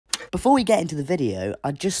Before we get into the video,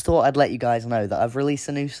 I just thought I'd let you guys know that I've released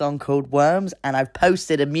a new song called Worms, and I've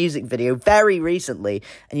posted a music video very recently,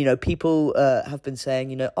 and, you know, people have been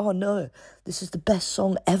saying, you know, oh no, this is the best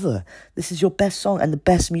song ever. This is your best song and the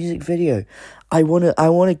best music video. I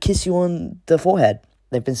wanna kiss you on the forehead.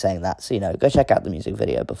 They've been saying that, so, you know, go check out the music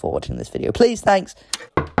video before watching this video. Please, thanks.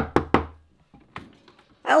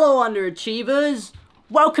 Hello, underachievers.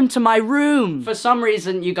 Welcome to my room. For some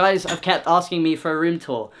reason, you guys have kept asking me for a room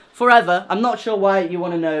tour. Forever. I'm not sure why you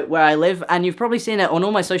want to know where I live, and you've probably seen it on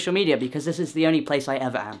all my social media because this is the only place I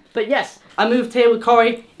ever am. But yes, I moved here with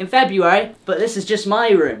Corey in February, but this is just my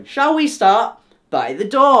room. Shall we start by the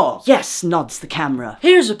door? Yes, nods the camera.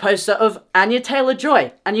 Here's a poster of Anya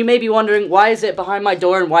Taylor-Joy, and you may be wondering, why is it behind my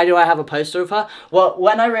door and why do I have a poster of her? Well,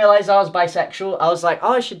 when I realized I was bisexual, I was like,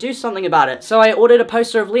 oh, I should do something about it. So I ordered a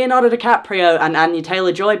poster of Leonardo DiCaprio and Anya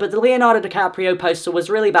Taylor-Joy, but the Leonardo DiCaprio poster was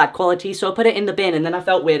really bad quality, so I put it in the bin, and then I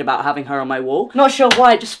felt weird about having her on my wall. Not sure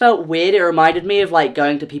why, it just felt weird. It reminded me of, like,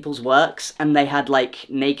 going to people's works, and they had, like,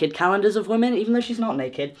 naked calendars of women, even though she's not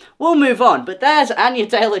naked. We'll move on, but there's Anya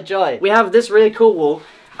Taylor-Joy. We have this really cool wall.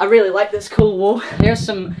 I really like this cool wall. Here's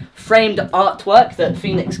some framed artwork that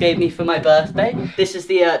Phoenix gave me for my birthday. This is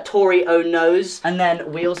the Tori O Nose. And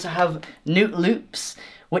then we also have Newt Loops,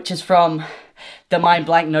 which is from the Mind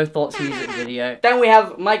Blank No Thoughts music video. Then we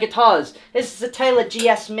have my guitars. This is a Taylor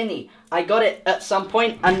GS Mini. I got it at some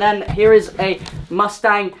point. And then here is a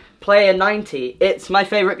Mustang Player 90. It's my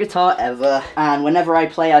favourite guitar ever, and whenever I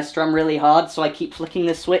play I strum really hard, so I keep flicking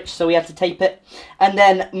the switch, so we have to tape it. And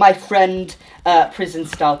then my friend Prison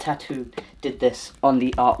Style Tattoo did this on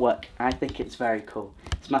the artwork. I think it's very cool.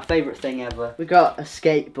 It's my favourite thing ever. We got a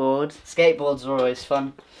skateboard. Skateboards are always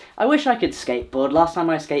fun. I wish I could skateboard. Last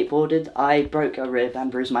time I skateboarded, I broke a rib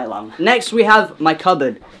and bruised my lung. Next we have my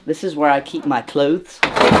cupboard. This is where I keep my clothes.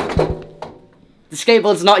 The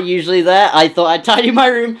skateboard's not usually there. I thought I'd tidy my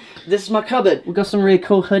room. This is my cupboard. We got some really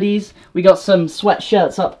cool hoodies. We got some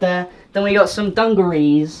sweatshirts up there. Then we got some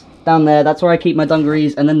dungarees down there. That's where I keep my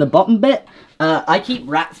dungarees. And then the bottom bit, I keep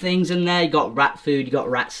rat things in there. You got rat food, you got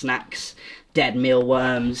rat snacks, dead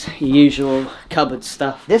mealworms, usual cupboard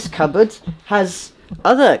stuff. This cupboard has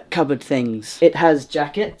other cupboard things. It has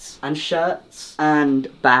jackets and shirts and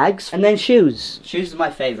bags and then shoes. Shoes are my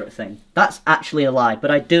favourite thing. That's actually a lie, but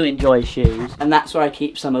I do enjoy shoes, and that's where I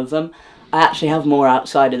keep some of them. I actually have more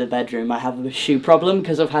outside of the bedroom. I have a shoe problem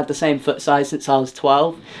because I've had the same foot size since I was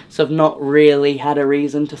 12, so I've not really had a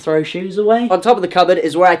reason to throw shoes away. On top of the cupboard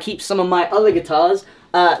is where I keep some of my other guitars.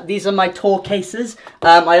 These are my tour cases.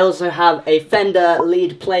 I also have a Fender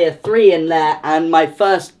Lead Player 3 in there, and my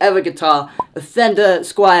first ever guitar, a Fender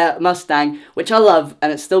Squier Mustang, which I love,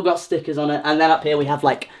 and it's still got stickers on it. And then up here we have,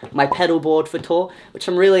 like, my pedal board for tour, which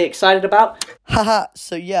I'm really excited about. Haha,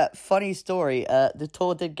 so yeah, funny story, the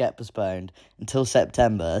tour did get postponed until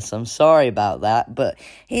September, so I'm sorry about that, but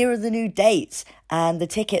here are the new dates, and the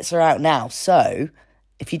tickets are out now, so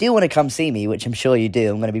if you do want to come see me, which I'm sure you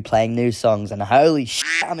do, I'm going to be playing new songs, and holy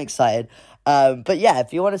shit, I'm excited. But yeah,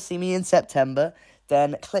 if you want to see me in September,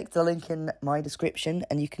 then click the link in my description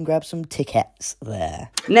and you can grab some tickets there.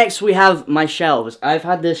 Next we have my shelves. I've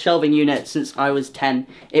had this shelving unit since I was 10.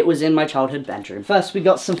 It was in my childhood bedroom. First we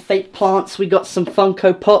got some fake plants, we got some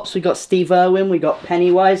Funko Pops, we got Steve Irwin, we got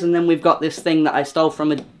Pennywise, and then we've got this thing that I stole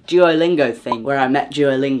from a Duolingo thing where I met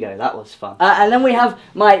Duolingo. That was fun. And then we have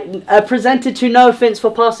my presented to Noahfinnce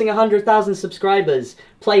for passing 100,000 subscribers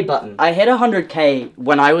play button. I hit 100k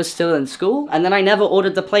when I was still in school, and then I never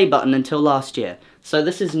ordered the play button until last year. So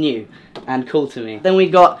this is new and cool to me. Then we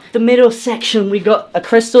got the middle section. We got a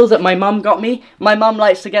crystal that my mum got me. My mum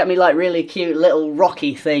likes to get me like really cute little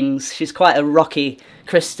rocky things. She's quite a rocky,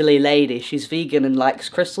 crystally lady. She's vegan and likes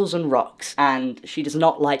crystals and rocks, and she does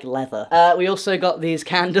not like leather. We also got these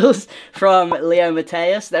candles from Leo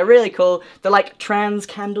Mateus. They're really cool. They're like trans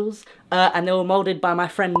candles, and they were molded by my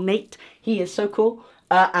friend Nate. He is so cool,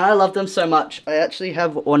 and I love them so much. I actually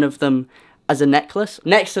have one of them as a necklace.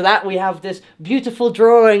 Next to that we have this beautiful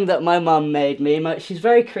drawing that my mum made me. She's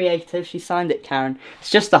very creative. She signed it Karen. It's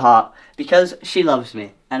just a heart because she loves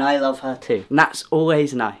me and I love her too. And that's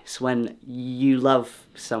always nice when you love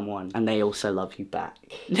someone and they also love you back.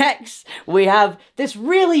 Next we have this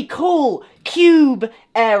really cool cube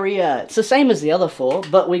area. It's the same as the other four,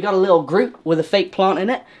 but we got a little Groot with a fake plant in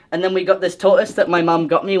it, and then we got this tortoise that my mum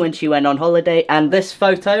got me when she went on holiday, and this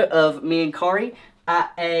photo of me and Corey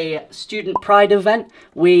at a student pride event.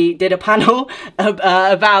 We did a panel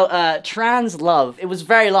about trans love. It was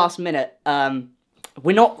very last minute.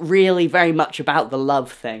 We're not really very much about the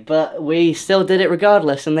love thing, but we still did it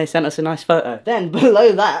regardless, and they sent us a nice photo. Then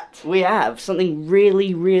below that, we have something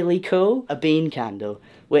really, really cool. A bean candle.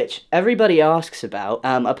 which everybody asks about.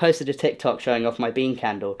 I posted a TikTok showing off my bean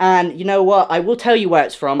candle. And you know what? I will tell you where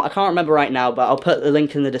it's from. I can't remember right now, but I'll put the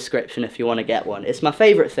link in the description if you want to get one. It's my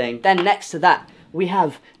favourite thing. Then next to that, we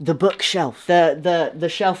have the bookshelf, the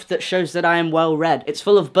shelf that shows that I am well read. It's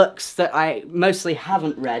full of books that I mostly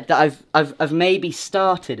haven't read, that I've maybe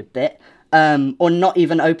started a bit, or not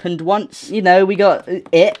even opened once. You know, we got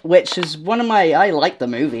It, which is one of my, I like the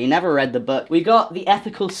movie, never read the book. We got The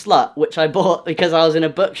Ethical Slut, which I bought because I was in a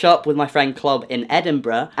bookshop with my friend Clob in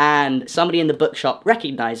Edinburgh, and somebody in the bookshop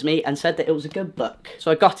recognised me and said that it was a good book.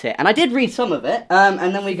 So I got it, and I did read some of it.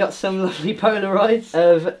 And then we got some lovely Polaroids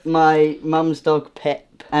of my mum's dog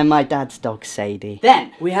Pip and my dad's dog Sadie.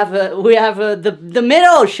 Then we have the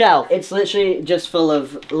middle shelf. It's literally just full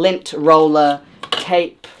of lint roller,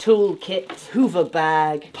 tape, toolkit, Hoover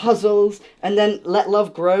bag, puzzles, and then Let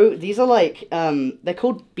Love Grow. These are like, they're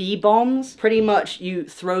called bee bombs. Pretty much you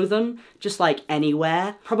throw them just like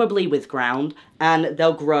anywhere, probably with ground, and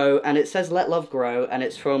they'll grow, and it says Let Love Grow, and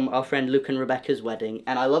it's from our friend Luke and Rebecca's wedding,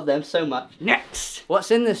 and I love them so much. Next!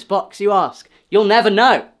 What's in this box, you ask? You'll never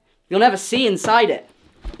know. You'll never see inside it.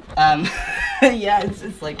 Yeah,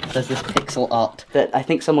 it's like, there's this pixel art that I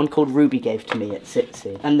think someone called Ruby gave to me at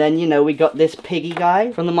Sitsy. And then, you know, we got this piggy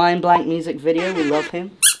guy from the Mind Blank music video. We love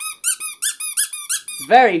him.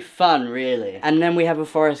 Very fun, really. And then we have a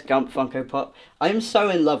Forrest Gump Funko Pop. I am so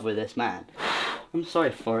in love with this man. I'm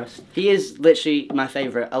sorry, Forrest. He is literally my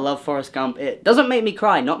favourite. I love Forrest Gump. It doesn't make me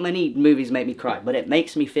cry. Not many movies make me cry, but it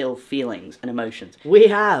makes me feel feelings and emotions. We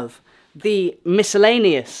have the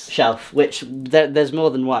miscellaneous shelf, which there's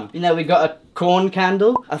more than one. You know, we got a corn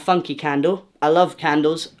candle, a funky candle. I love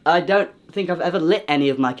candles. I don't think I've ever lit any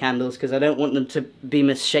of my candles because I don't want them to be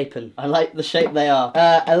misshapen. I like the shape they are.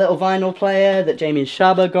 A little vinyl player that Jamie and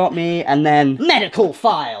Shaba got me, and then medical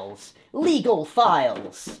files, legal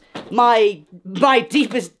files. My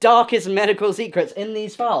deepest, darkest medical secrets in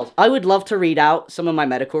these files. I would love to read out some of my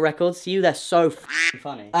medical records to you. They're so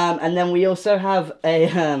funny. And then we also have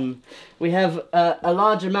a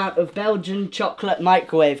large amount of Belgian chocolate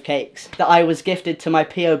microwave cakes that I was gifted to my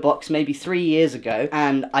P.O. box maybe 3 years ago,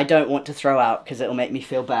 and I don't want to throw out because it'll make me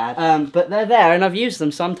feel bad. But they're there, and I've used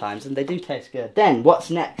them sometimes, and they do taste good. Then, what's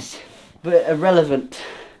next? But irrelevant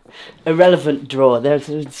drawer.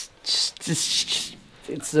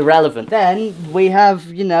 It's irrelevant. Then we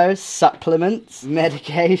have, you know, supplements,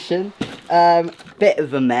 medication, bit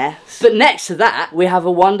of a mess. But next to that, we have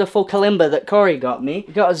a wonderful kalimba that Corey got me.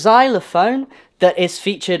 We got a xylophone that is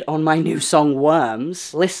featured on my new song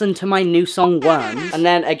Worms. Listen to my new song Worms. And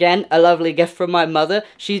then again, a lovely gift from my mother.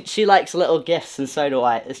 She likes little gifts, and so do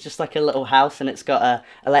I. It's just like a little house, and it's got a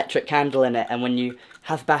electric candle in it, and when you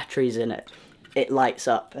have batteries in it, it lights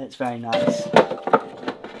up. It's very nice.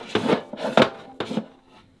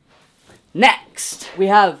 Next, we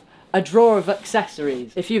have a drawer of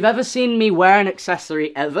accessories. If you've ever seen me wear an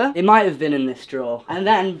accessory ever, it might have been in this drawer. And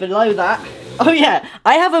then below that, oh yeah,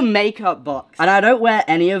 I have a makeup box, and I don't wear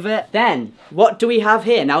any of it. Then, what do we have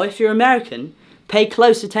here? Now, if you're American, pay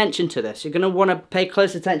close attention to this. You're gonna wanna pay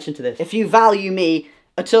close attention to this. If you value me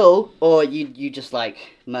at all, or you just like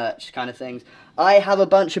merch kind of things, I have a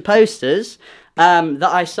bunch of posters that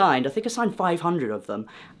I signed. I think I signed 500 of them.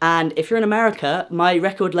 And if you're in America, my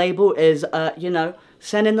record label is, you know,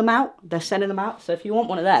 sending them out. They're sending them out. So if you want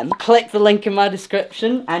one of them, click the link in my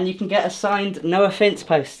description and you can get a signed Noahfinnce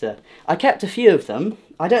poster. I kept a few of them.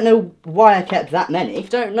 I don't know why I kept that many.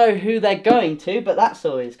 Don't know who they're going to, but that's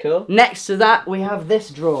always cool. Next to that, we have this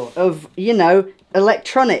drawer of, you know,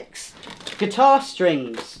 electronics, guitar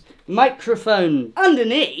strings, microphone.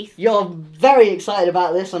 Underneath, you're very excited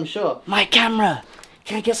about this, I'm sure. My camera.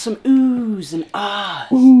 Can I get some oohs and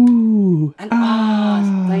ahs? Ooh and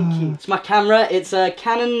ahs. Thank you. It's my camera. It's a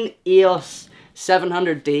Canon EOS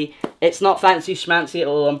 700D. It's not fancy schmancy at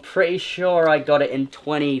all. I'm pretty sure I got it in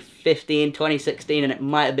 2015, 2016, and it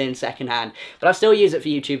might have been secondhand. But I still use it for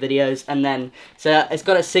YouTube videos. And then, so it's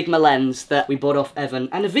got a Sigma lens that we bought off Evan,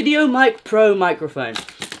 and a Video Mic Pro microphone.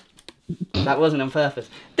 That wasn't on purpose.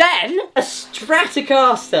 Then, a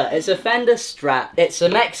Stratocaster. It's a Fender Strat. It's a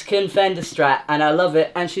Mexican Fender Strat, and I love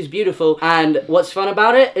it, and she's beautiful. And what's fun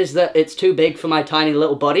about it is that it's too big for my tiny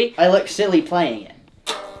little body. I look silly playing it.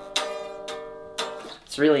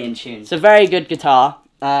 It's really in tune. It's a very good guitar.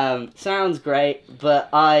 Sounds great, but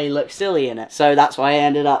I look silly in it. So that's why I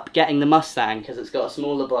ended up getting the Mustang, because it's got a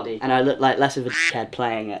smaller body, and I look like less of a dickhead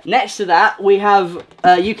playing it. Next to that, we have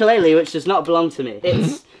a ukulele, which does not belong to me.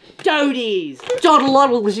 It's Jody's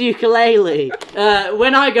Doddle ukulele.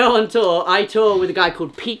 When I go on tour, I tour with a guy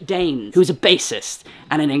called Pete Danes, who's a bassist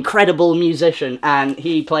and an incredible musician, and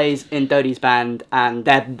he plays in Dodie's band, and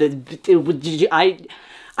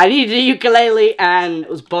I needed a ukulele and it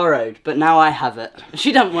was borrowed, but now I have it.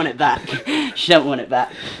 She don't want it back. She don't want it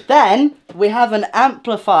back. Then we have an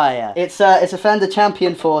amplifier. It's a Fender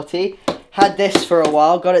Champion 40. Had this for a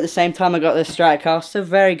while, got it at the same time I got this Stratocaster.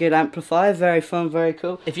 Very good amplifier, very fun, very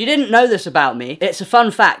cool. If you didn't know this about me, it's a fun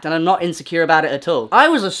fact and I'm not insecure about it at all. I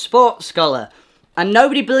was a sports scholar. And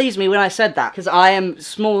nobody believes me when I said that, because I am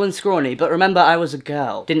small and scrawny, but remember I was a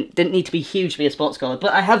girl. Didn't need to be huge to be a sports scholar,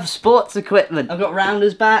 but I have sports equipment. I've got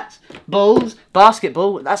rounders bats, balls,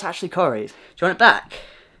 basketball. That's actually Corey's. Do you want it back?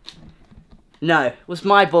 No, it was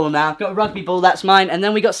my ball now. Got a rugby ball, that's mine. And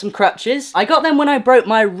then we got some crutches. I got them when I broke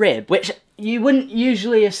my rib, which you wouldn't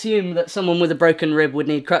usually assume that someone with a broken rib would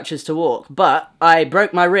need crutches to walk. But I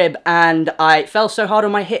broke my rib and I fell so hard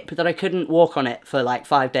on my hip that I couldn't walk on it for like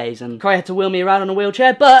 5 days. And Corey had to wheel me around on a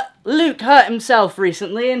wheelchair. But Luke hurt himself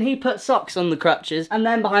recently and he put socks on the crutches. And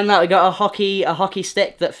then behind that we got a hockey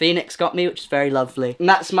stick that Phoenix got me, which is very lovely. And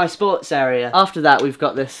that's my sports area. After that we've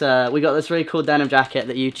got this, we got this really cool denim jacket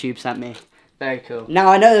that YouTube sent me. Very cool. Now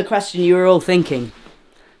I know the question you were all thinking.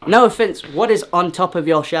 Noahfinnce, what is on top of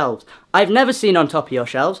your shelves? I've never seen on top of your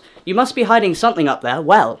shelves. You must be hiding something up there.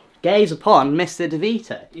 Well, gaze upon Mr.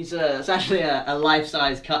 DeVito. It's actually a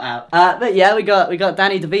life-size cutout. But yeah, we got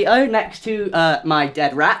Danny DeVito next to my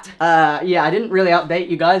dead rat. Yeah, I didn't really update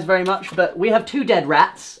you guys very much, but we have 2 dead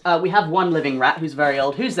rats. We have 1 living rat who's very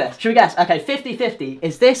old. Who's this? Should we guess? Okay, 50-50.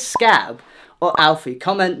 Is this Scab or Alfie?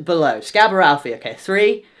 Comment below. Scab or Alfie? Okay,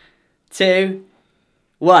 3, 2,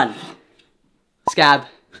 1. Scab.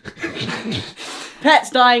 Pets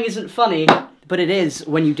dying isn't funny, but it is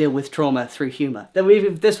when you deal with trauma through humour. Then we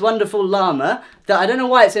have this wonderful llama that I don't know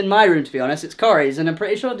why it's in my room, to be honest. It's Corey's, and I'm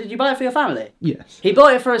pretty sure, did you buy it for your family? Yes. He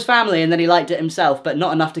bought it for his family and then he liked it himself, but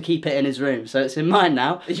not enough to keep it in his room, so it's in mine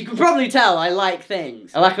now. As you can probably tell, I like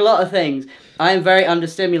things. I like a lot of things. I am very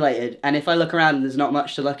understimulated, and if I look around and there's not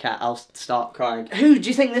much to look at, I'll start crying. Who do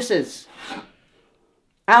you think this is?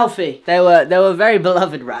 Alfie. They were very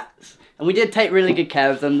beloved rats. And we did take really good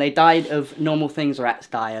care of them. They died of normal things rats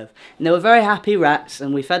die of. And they were very happy rats,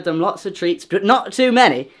 and we fed them lots of treats, but not too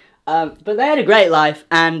many. But they had a great life,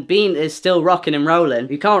 and Bean is still rocking and rolling.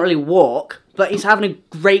 He can't really walk, but he's having a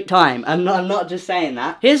great time. I'm not just saying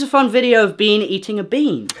that. Here's a fun video of Bean eating a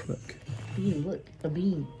bean. Look. Bean, look, a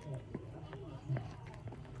bean.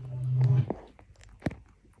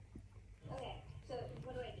 Okay, so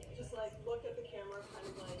what do I do? Just like look at the camera, kind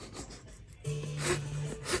of like.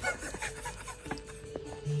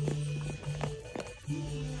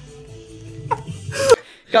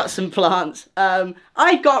 Got some plants.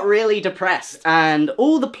 I got really depressed, and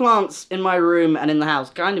all the plants in my room and in the house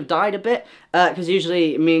kind of died a bit, because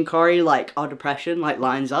usually me and Corey, like, our depression, like,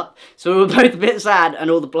 lines up, so we were both a bit sad, and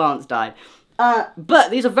all the plants died. But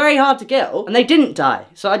these are very hard to kill, and they didn't die,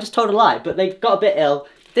 so I just told a lie, but they got a bit ill.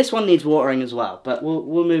 This one needs watering as well, but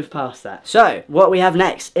we'll move past that. So, what we have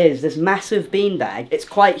next is this massive beanbag. It's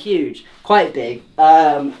quite huge, quite big,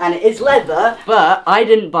 and it is leather, but I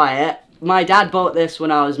didn't buy it. My dad bought this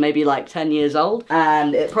when I was maybe like 10 years old,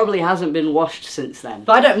 and it probably hasn't been washed since then.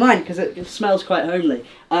 But I don't mind, because it smells quite homely.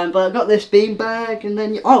 But I've got this beanbag, and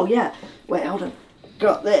then, oh yeah, wait, hold on.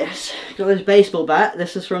 Got this baseball bat.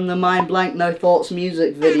 This is from the Mind Blank No Thoughts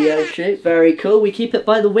music video shoot. Very cool. We keep it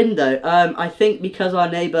by the window. I think because our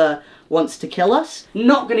neighbour wants to kill us.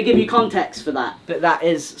 Not going to give you context for that, but that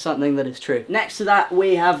is something that is true. Next to that,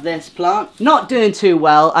 we have this plant. Not doing too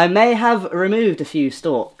well. I may have removed a few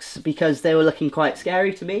stalks because they were looking quite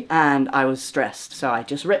scary to me, and I was stressed, so I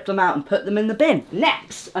just ripped them out and put them in the bin.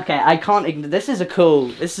 Next! Okay, I can't ignore. This is a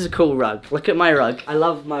cool rug. Look at my rug. I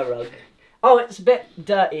love my rug. Oh, it's a bit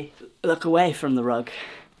dirty. Look away from the rug.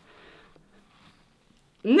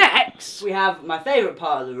 Next, we have my favourite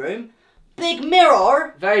part of the room. Big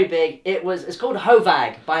mirror, very big. It's called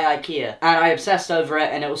Hovag by IKEA, and I obsessed over it,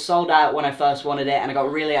 and it was sold out when I first wanted it, and I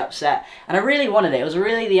got really upset, and I really wanted it. It was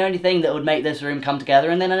really the only thing that would make this room come together,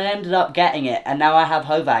 and then I ended up getting it, and now I have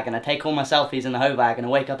Hovag, and I take all my selfies in the Hovag, and I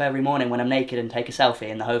wake up every morning when I'm naked and take a selfie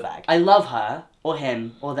in the Hovag. I love her, or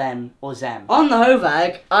him, or them, or them. On the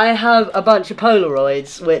Hovag, I have a bunch of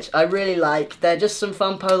Polaroids, which I really like. They're just some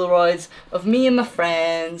fun Polaroids of me and my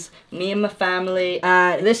friends, me and my family.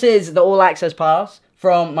 This is the All Access Pass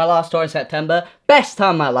from my last tour in September. Best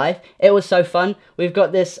time of my life. It was so fun. We've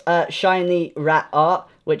got this shiny rat art,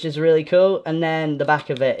 which is really cool, and then the back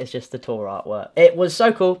of it is just the tour artwork. It was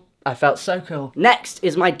so cool. I felt so cool. Next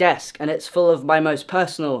is my desk, and it's full of my most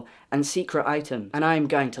personal and secret items, and I'm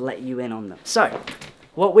going to let you in on them. So,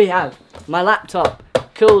 what we have, my laptop,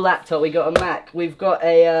 cool laptop, we got a Mac, we've got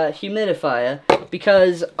a humidifier,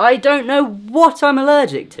 because I don't know what I'm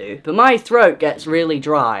allergic to, but my throat gets really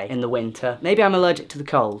dry in the winter. Maybe I'm allergic to the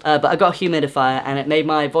cold, but I got a humidifier and it made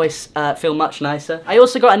my voice feel much nicer. I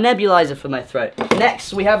also got a nebulizer for my throat.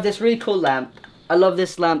 Next, we have this really cool lamp. I love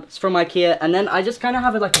this lamp. It's from IKEA, and then I just kind of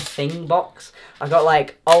have like a thing box. I got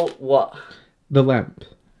like, oh, what? The lamp.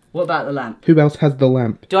 What about the lamp? Who else has the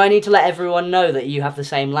lamp? Do I need to let everyone know that you have the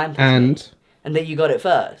same lamp as me? And that you got it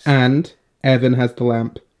first? And Evan has the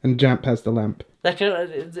lamp, and Jamp has the lamp.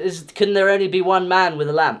 Can there only be one man with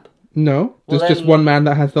a lamp? No, Well, there's just one man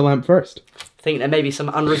that has the lamp first. I think there may be some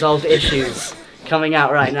unresolved issues coming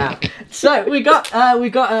out right now. So we got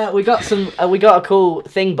a cool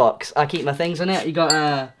thing box. I keep my things in it. You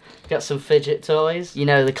got some fidget toys. You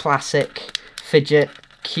know, the classic fidget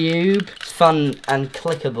cube. It's fun and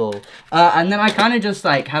clickable. And then I kind of just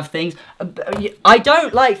like have things. I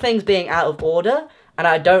don't like things being out of order, and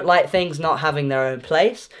I don't like things not having their own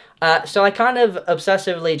place. So I kind of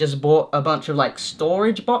obsessively just bought a bunch of like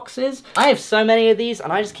storage boxes. I have so many of these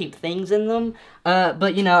and I just keep things in them.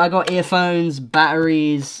 But you know, I got earphones,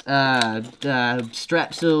 batteries, strepsils,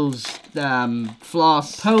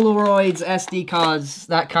 floss, Polaroids, SD cards,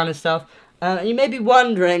 that kind of stuff. You may be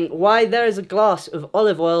wondering why there is a glass of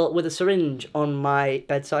olive oil with a syringe on my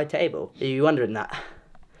bedside table. Are you wondering that?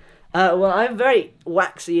 Well, I have very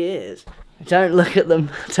waxy ears. Don't look at them.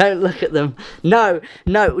 Don't look at them. No.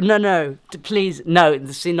 Please, no.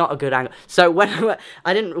 This is not a good angle. So when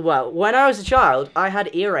I was a child, I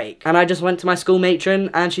had earache, and I just went to my school matron,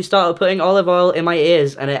 and she started putting olive oil in my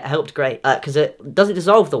ears, and it helped great. Because it doesn't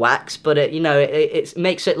dissolve the wax, but it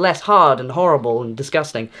makes it less hard and horrible and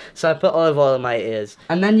disgusting. So I put olive oil in my ears,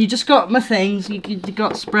 and then you just got my things. You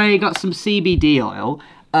got spray, got some CBD oil.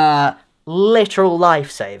 Literal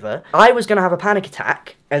lifesaver. I was gonna have a panic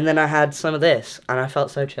attack, and then I had some of this, and I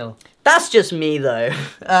felt so chill. That's just me, though.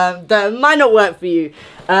 That might not work for you.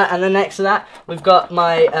 And then next to that, we've got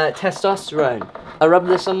my testosterone. I rub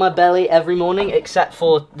this on my belly every morning, except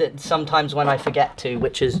for sometimes when I forget to,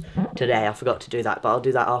 which is today. I forgot to do that, but I'll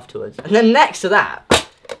do that afterwards. And then next to that,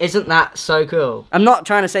 isn't that so cool? I'm not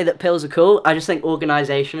trying to say that pills are cool. I just think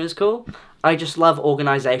organization is cool. I just love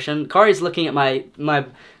organization. Corey's looking at my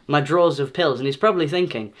drawers of pills, and he's probably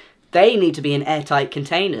thinking, they need to be in airtight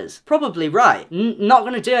containers. Probably right. Not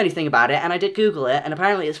going to do anything about it, and I did Google it, and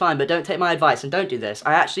apparently it's fine, but don't take my advice and don't do this.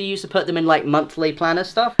 I actually used to put them in, like, monthly planner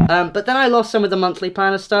stuff, but then I lost some of the monthly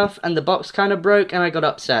planner stuff, and the box kind of broke, and I got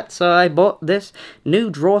upset. So I bought this new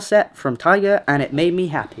drawer set from Tiger, and it made me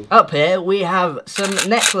happy. Up here, we have some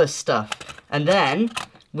necklace stuff, and then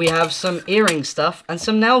we have some earring stuff and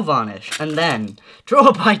some nail varnish. And then,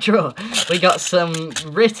 drawer by drawer, we got some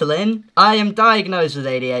Ritalin. I am diagnosed with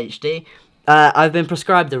ADHD. I've been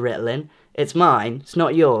prescribed the Ritalin. It's mine, it's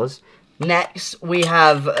not yours. Next, we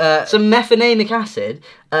have some mefenamic acid,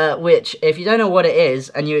 which, if you don't know what it is,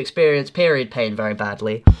 and you experience period pain very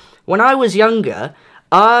badly, when I was younger,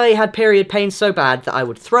 I had period pain so bad that I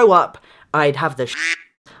would throw up, I'd have the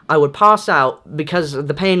I would pass out because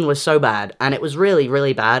the pain was so bad, and it was really,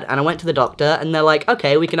 really bad, and I went to the doctor, and they're like,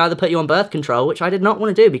 okay, we can either put you on birth control, which I did not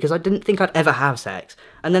want to do because I didn't think I'd ever have sex,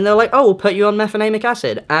 and then they're like, oh, we'll put you on mefenamic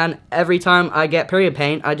acid, and every time I get period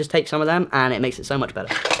pain, I just take some of them, and it makes it so much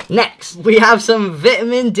better. Next, we have some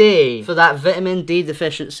vitamin D, for that vitamin D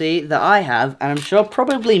deficiency that I have, and I'm sure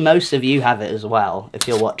probably most of you have it as well. If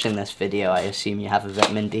you're watching this video, I assume you have a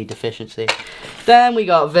vitamin D deficiency. Then we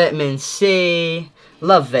got vitamin C.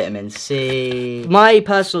 Love vitamin C. My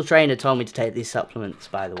personal trainer told me to take these supplements,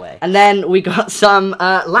 by the way. And then we got some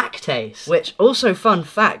lactase, which also fun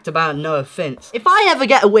fact about Noahfinnce. If I ever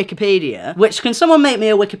get a Wikipedia, which can someone make me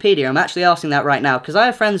a Wikipedia? I'm actually asking that right now because I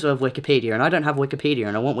have friends who have Wikipedia and I don't have Wikipedia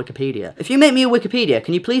and I want Wikipedia. If you make me a Wikipedia,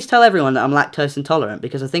 can you please tell everyone that I'm lactose intolerant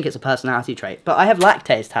because I think it's a personality trait. But I have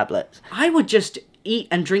lactase tablets. I would just eat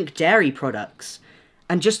and drink dairy products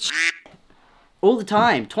and just all the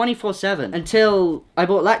time, 24/7, until I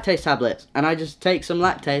bought lactase tablets, and I just take some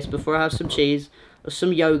lactase before I have some cheese, or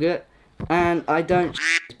some yogurt, and I don't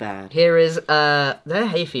bad. Here is, they're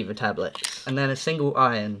hay fever tablets, and then a single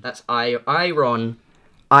iron, that's iron,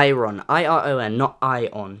 I-R-O-N, not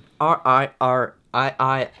ion,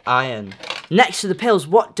 iron. Next to the pills,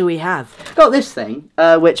 what do we have? Got this thing,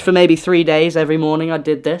 which for maybe 3 days every morning I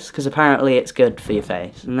did this, because apparently it's good for your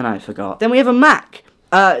face, and then I forgot. Then we have a Mac.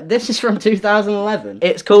 This is from 2011.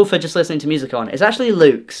 It's cool for just listening to music on. It's actually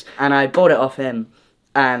Luke's, and I bought it off him,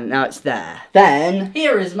 and now it's there. Then,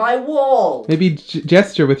 here is my wall. Maybe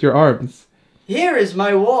gesture with your arms. Here is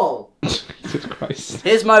my wall. Jesus Christ.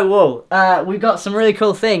 Here's my wall. We've got some really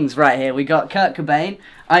cool things right here. We got Kurt Cobain.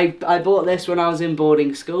 I bought this when I was in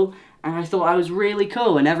boarding school, And I thought I was really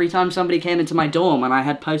cool, and every time somebody came into my dorm and I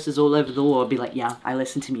had posters all over the wall, I'd be like, yeah, I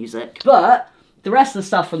listen to music. But the rest of the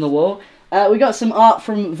stuff on the wall, we got some art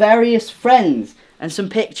from various friends, and some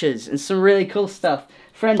pictures, and some really cool stuff.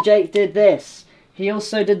 Friend Jake did this, he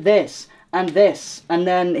also did this, and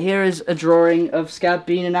then here is a drawing of Scab,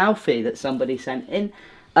 Bean and Alfie that somebody sent in.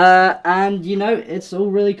 And you know, it's all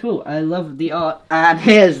really cool. I love the art. And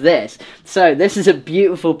here's this. So this is a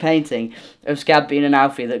beautiful painting of Scab, Bean and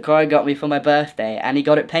Alfie that Corey got me for my birthday, and he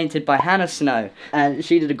got it painted by Hannah Snow, and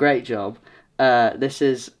she did a great job. This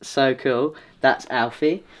is so cool. That's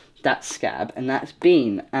Alfie, that's Scab, and that's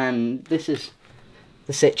Bean, and this is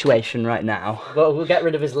the situation right now. Well, we'll get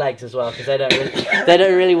rid of his legs as well, because they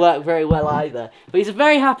don't really work very well either. But he's a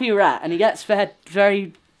very happy rat, and he gets fed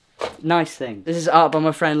very nice thing. This is art by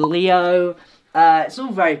my friend Leo. It's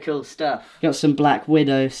all very cool stuff. Got some Black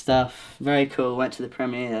Widow stuff. Very cool. Went to the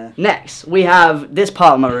premiere. Next, we have this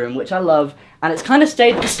part of my room, which I love, and it's kind of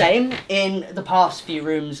stayed the same in the past few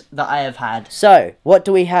rooms that I have had. So, what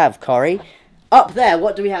do we have, Corey? Up there,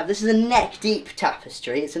 what do we have? This is a neck-deep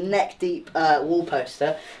tapestry. It's a neck-deep wall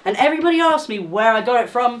poster. And everybody asks me where I got it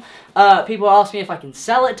from. People ask me if I can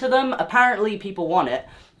sell it to them. Apparently, people want it.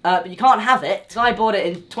 But you can't have it. So I bought it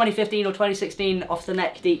in 2015 or 2016 off the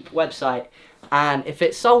Neck Deep website. And if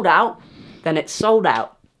it's sold out, then it's sold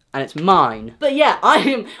out. And it's mine. But yeah,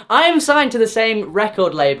 I am signed to the same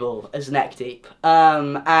record label as Neck Deep.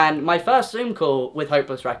 And my first Zoom call with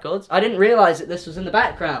Hopeless Records, I didn't realise that this was in the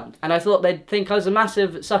background. And I thought they'd think I was a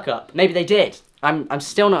massive suck-up. Maybe they did. I'm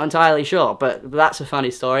still not entirely sure, but that's a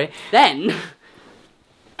funny story. Then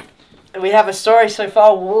we have a Story So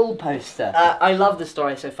Far wall poster. I love the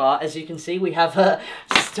Story So Far. As you can see, we have a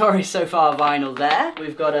Story So Far vinyl there.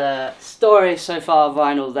 We've got a Story So Far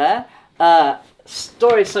vinyl there.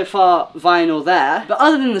 Story So Far vinyl there. But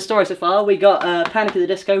other than the Story So Far, we got Panic at the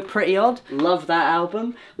Disco, Pretty Odd. Love that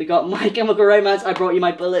album. We got My Chemical Romance, I Brought You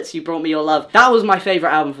My Bullets, You Brought Me Your Love. That was my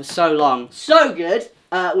favourite album for so long. So good.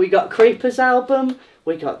 We got Creepers album.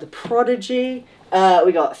 We got The Prodigy.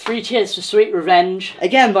 We got 3 Cheers for Sweet Revenge,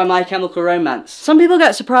 again by My Chemical Romance. Some people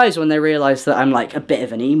get surprised when they realise that I'm like a bit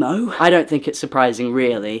of an emo. I don't think it's surprising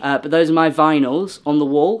really, but those are my vinyls on the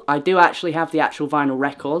wall. I do actually have the actual vinyl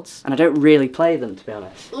records, and I don't really play them, to be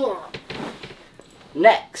honest. Ugh.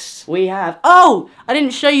 Next, we have... Oh! I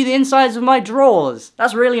didn't show you the insides of my drawers.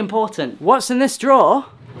 That's really important. What's in this drawer?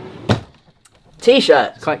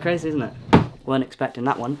 T-shirts. Quite crazy, isn't it? Weren't expecting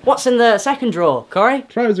that one. What's in the second drawer, Corey?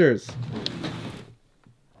 Trousers.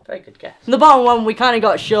 Very good guess. In the bottom one, we kind of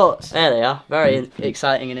got shorts. There they are. Very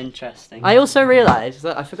exciting and interesting. I also realised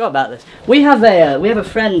that I forgot about this. We have a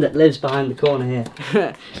friend that lives behind the corner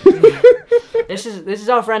here. This is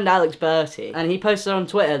our friend Alex Bertie, and he posted on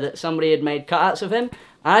Twitter that somebody had made cutouts of him.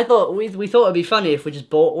 And I thought we thought it'd be funny if we just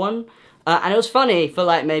bought one. And it was funny for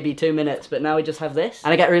like maybe 2 minutes, but now we just have this.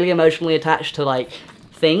 And I get really emotionally attached to like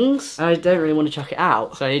things, and I don't really want to chuck it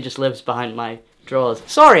out. So he just lives behind my drawers.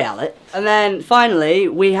 Sorry, Alex. And then finally,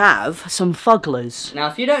 we have some Fugglers. Now,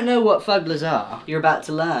 if you don't know what Fugglers are, you're about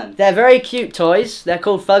to learn. They're very cute toys. They're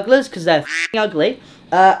called Fugglers because they're f***ing ugly.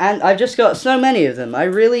 And I've just got so many of them. I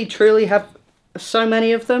really, truly have so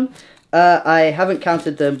many of them. I haven't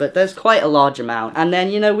counted them, but there's quite a large amount. And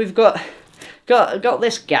then, you know, we've got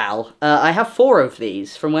this gal. I have 4 of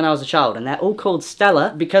these from when I was a child, and they're all called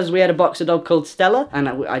Stella because we had a boxer dog called Stella, and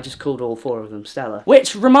I just called all 4 of them Stella.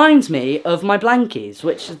 Which reminds me of my blankies,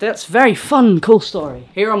 that's very fun, cool story.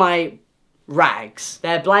 Here are my rags.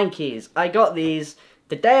 They're blankies. I got these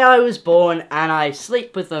the day I was born, and I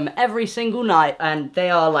sleep with them every single night, and they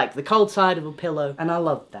are like the cold side of a pillow, and I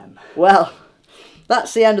love them. Well,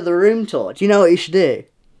 that's the end of the room tour. Do you know what you should do?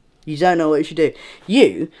 You don't know what you should do.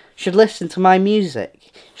 You should listen to my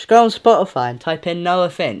music. Just go on Spotify and type in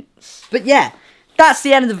Noahfinnce. But yeah, that's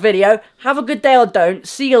the end of the video. Have a good day or don't.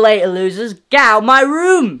 See you later, losers. Get out my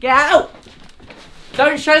room. Get out.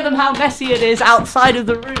 Don't show them how messy it is outside of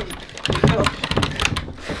the room.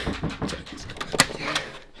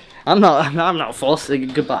 I'm not forced.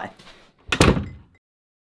 Goodbye.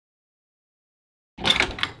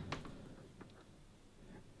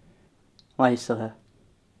 Why are you still here?